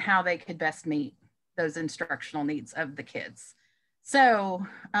and how they could best meet those instructional needs of the kids. So,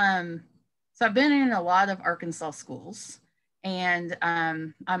 so I've been in a lot of Arkansas schools, and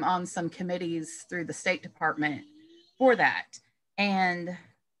I'm on some committees through the State Department for that. And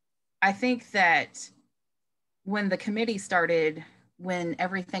I think that when the committee started, when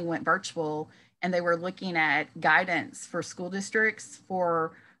everything went virtual and they were looking at guidance for school districts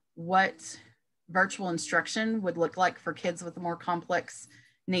for what virtual instruction would look like for kids with more complex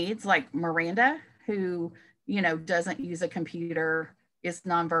needs, like Miranda, who, you know, doesn't use a computer, is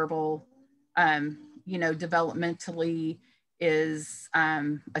nonverbal, you know, developmentally is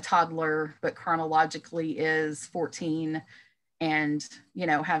a toddler, but chronologically is 14, and, you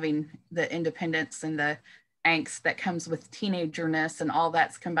know, having the independence and the angst that comes with teenagerness and all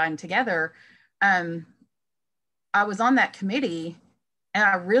that's combined together. I was on that committee, and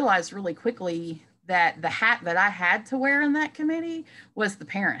I realized really quickly that the hat that I had to wear in that committee was the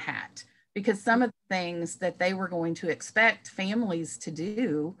parent hat, because some of the things that they were going to expect families to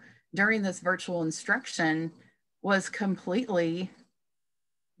do during this virtual instruction was completely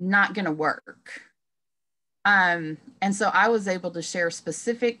not going to work. And so I was able to share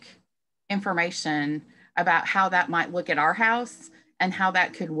specific information about how that might look at our house and how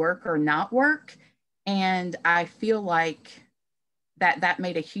that could work or not work. And I feel like that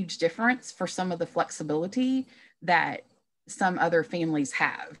made a huge difference for some of the flexibility that some other families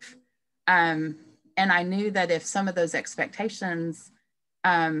have. And I knew that if some of those expectations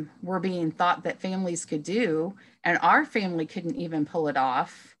were being thought that families could do, and our family couldn't even pull it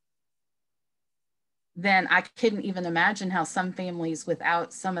off, then I couldn't even imagine how some families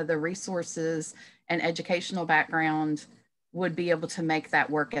without some of the resources and educational background would be able to make that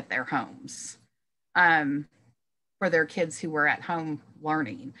work at their homes. For their kids who were at home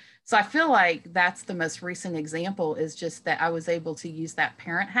learning. So I feel like that's the most recent example, is just that I was able to use that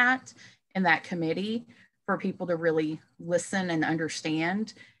parent hat in that committee for people to really listen and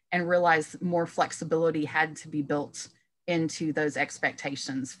understand and realize more flexibility had to be built into those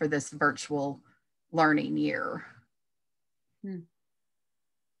expectations for this virtual learning year. I'm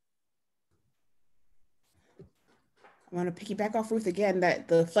going to piggyback off Ruth again, that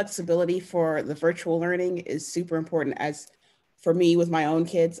the flexibility for the virtual learning is super important. As for me with my own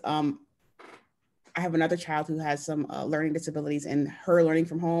kids, I have another child who has some learning disabilities, and her learning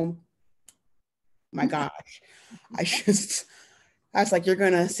from home, my gosh, I was like, you're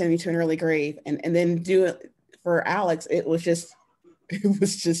going to send me to an early grave. And then do it for Alex, it was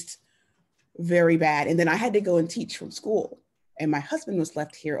just very bad. And then I had to go and teach from school, and my husband was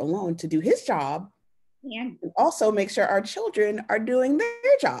left here alone to do his job And also make sure our children are doing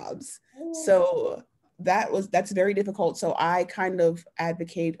their jobs. So that's very difficult. So I kind of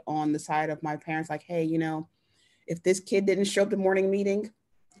advocate on the side of my parents, like, hey, if this kid didn't show up to morning meeting,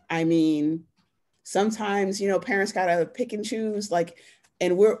 I mean, sometimes, parents gotta pick and choose, like,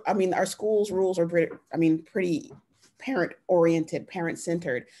 and our school's rules are pretty parent oriented, parent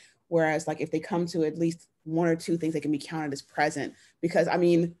centered. Whereas like if they come to at least one or two things, they can be counted as present, because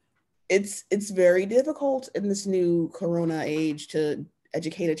it's very difficult in this new Corona age to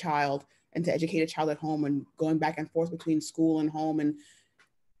educate a child and to educate a child at home, and going back and forth between school and home. And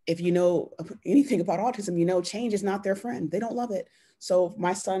if you know anything about autism, change is not their friend. They don't love it. So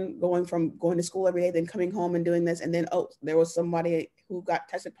my son going to school every day, then coming home and doing this, and then, oh, there was somebody who got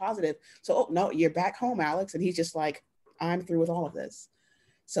tested positive. So, oh, no, you're back home, Alex. And he's just like, I'm through with all of this.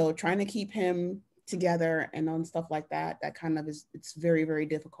 So trying to keep him together and on stuff like that, that kind of it's very, very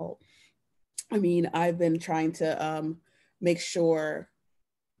difficult. I mean, I've been trying to make sure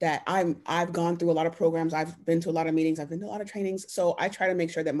that I've gone through a lot of programs. I've been to a lot of meetings. I've been to a lot of trainings. So I try to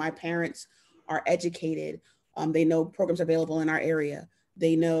make sure that my parents are educated. They know programs available in our area.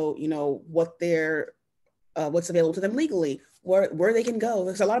 They know, what what's available to them legally, where they can go.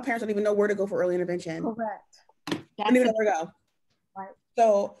 Because a lot of parents don't even know where to go for early intervention. correct. Don't even know where to go. Right.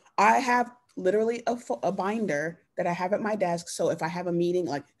 So I have literally a binder that I have at my desk. So if I have a meeting,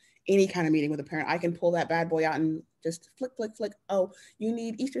 like any kind of meeting with a parent, I can pull that bad boy out and just flick, flick, flick. Oh, you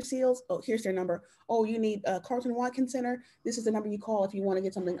need Easter seals? Oh, here's their number. Oh, you need Carlton Watkins Center? This is the number you call if you want to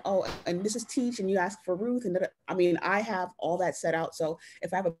get something. Oh, and this is Teach, and you ask for Ruth. And I have all that set out. So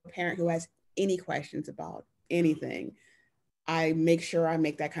if I have a parent who has any questions about anything, I make sure I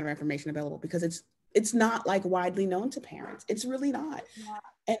make that kind of information available, because it's not like widely known to parents. It's really not.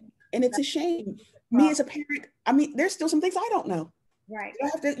 And it's a shame. Me as a parent, there's still some things I don't know. Right. I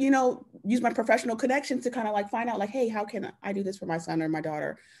have to, use my professional connections to kind of like find out, like, hey, how can I do this for my son or my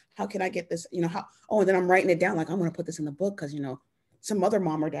daughter? How can I get this, and then I'm writing it down, like, I'm going to put this in the book because, some other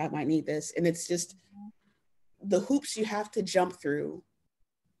mom or dad might need this. And it's just the hoops you have to jump through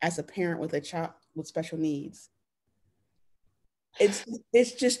as a parent with a child with special needs.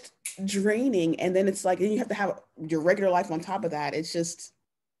 It's just draining. And then it's like, and you have to have your regular life on top of that. It's just,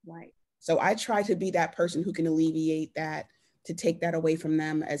 right. So I try to be that person who can alleviate that, to take that away from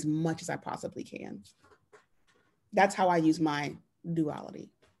them as much as I possibly can. That's how I use my duality.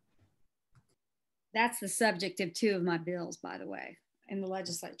 That's the subject of two of my bills, by the way, in the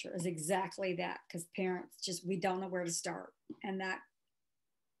legislature, is exactly that, because parents we don't know where to start.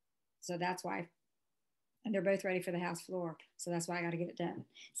 So that's why, and they're both ready for the House floor. So that's why I got to get it done.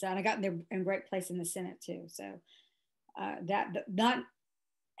 So, and I got in a great place in the Senate too. So not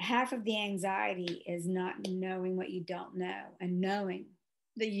half of the anxiety is not knowing what you don't know, and knowing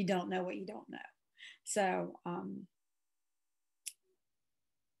that you don't know what you don't know. So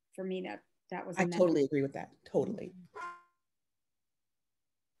for me, that was I totally agree with that. Totally.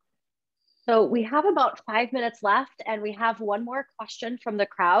 So we have about 5 minutes left, and we have one more question from the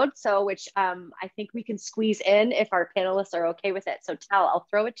crowd, so which I think we can squeeze in if our panelists are okay with it. So Tal, I'll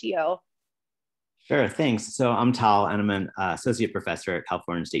throw it to you. Sure, thanks. So I'm Tal, and I'm an associate professor at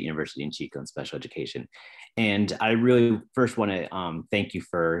California State University in Chico in special education. And I really first want to thank you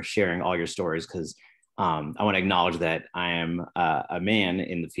for sharing all your stories, because I want to acknowledge that I am a man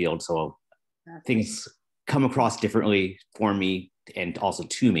in the field, so things come across differently for me and also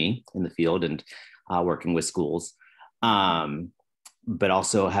to me in the field and working with schools. But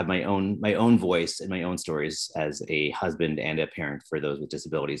also have my own voice and my own stories as a husband and a parent for those with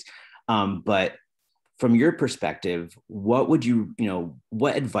disabilities. But from your perspective, what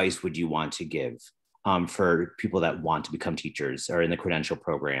advice would you want to give for people that want to become teachers or in the credential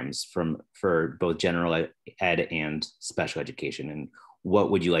programs for both general ed and special education? And what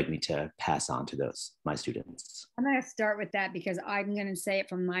would you like me to pass on to my students? I'm going to start with that, because I'm going to say it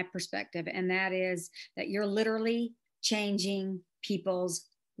from my perspective, and that is that you're literally changing people's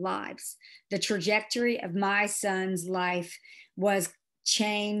lives. The trajectory of my son's life was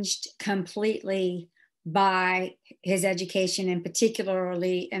changed completely by his education, and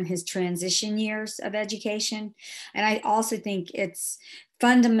particularly in his transition years of education. And I also think it's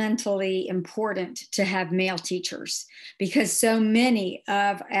fundamentally important to have male teachers, because so many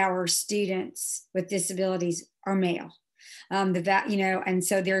of our students with disabilities are male. And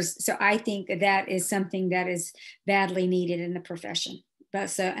so I think that is something that is badly needed in the profession.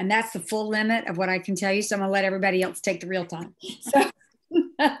 And that's the full limit of what I can tell you. So I'm gonna let everybody else take the real time.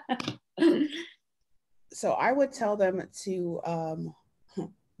 So I would tell them to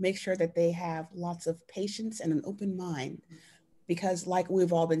make sure that they have lots of patience and an open mind, because like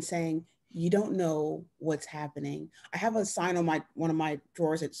we've all been saying, You don't know what's happening. I have a sign on one of my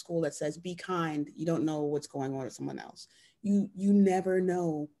drawers at school that says, "Be kind. You don't know what's going on with someone else." You never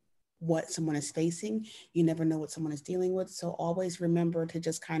know what someone is facing. You never know what someone is dealing with. So always remember to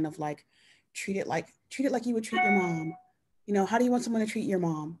just kind of like treat it like you would treat your mom. You know, how do you want someone to treat your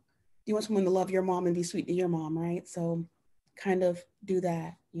mom? You want someone to love your mom and be sweet to your mom, right? So kind of do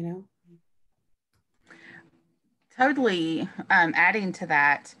that, you know? Totally. Adding to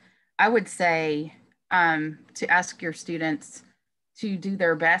that, I would say to ask your students to do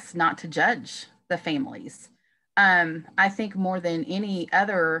their best not to judge the families. I think more than any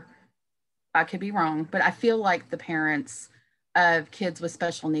other, I could be wrong, but I feel like the parents of kids with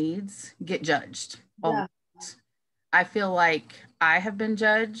special needs get judged. Yeah. I feel like I have been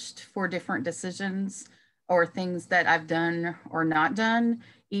judged for different decisions or things that I've done or not done,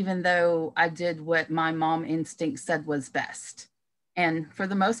 even though I did what my mom instinct said was best. And for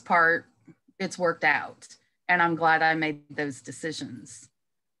the most part, it's worked out. And I'm glad I made those decisions.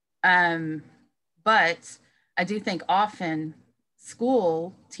 But I do think often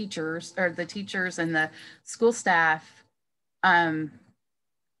school teachers or the teachers and the school staff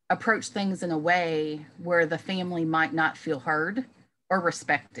approach things in a way where the family might not feel heard or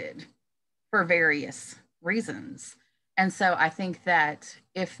respected for various reasons. And so I think that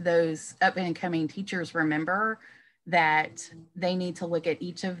if those up and coming teachers remember that they need to look at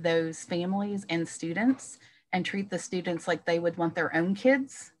each of those families and students and treat the students like they would want their own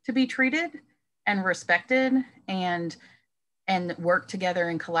kids to be treated and respected, and work together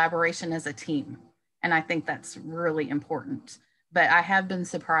in collaboration as a team. And I think that's really important. But I have been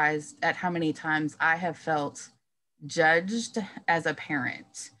surprised at how many times I have felt judged as a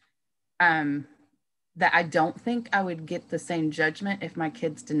parent, that I don't think I would get the same judgment if my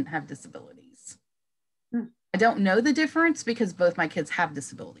kids didn't have disabilities. I don't know the difference because both my kids have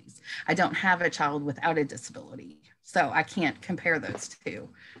disabilities. I don't have a child without a disability, so I can't compare those two.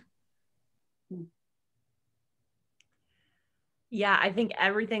 Yeah, I think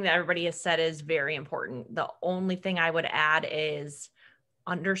everything that everybody has said is very important. The only thing I would add is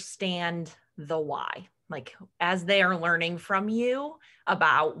understand the why. Like, as they are learning from you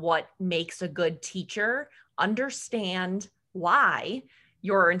about what makes a good teacher, understand why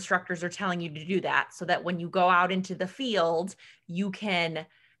your instructors are telling you to do that, so that when you go out into the field, you can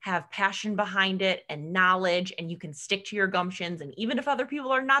have passion behind it and knowledge, and you can stick to your gumptions. And even if other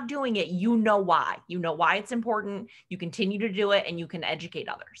people are not doing it, you know why. You know why it's important. You continue to do it, and you can educate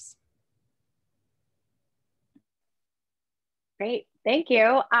others. Great, thank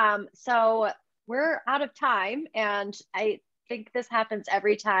you. So we're out of time, and I think this happens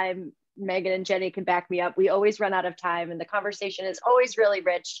every time. Megan and Jenny can back me up. We always run out of time, and the conversation is always really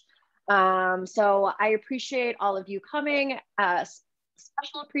rich. So I appreciate all of you coming.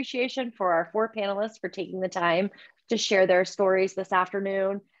 Special appreciation for our 4 panelists for taking the time to share their stories this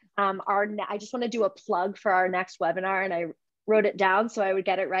afternoon. I just want to do a plug for our next webinar, and I wrote it down so I would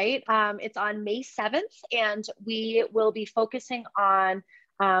get it right. It's on May 7th, and we will be focusing on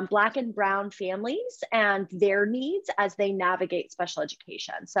Black and Brown families and their needs as they navigate special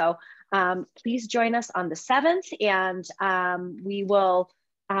education. So please join us on the 7th, and we will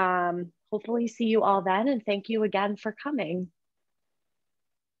hopefully see you all then. And thank you again for coming.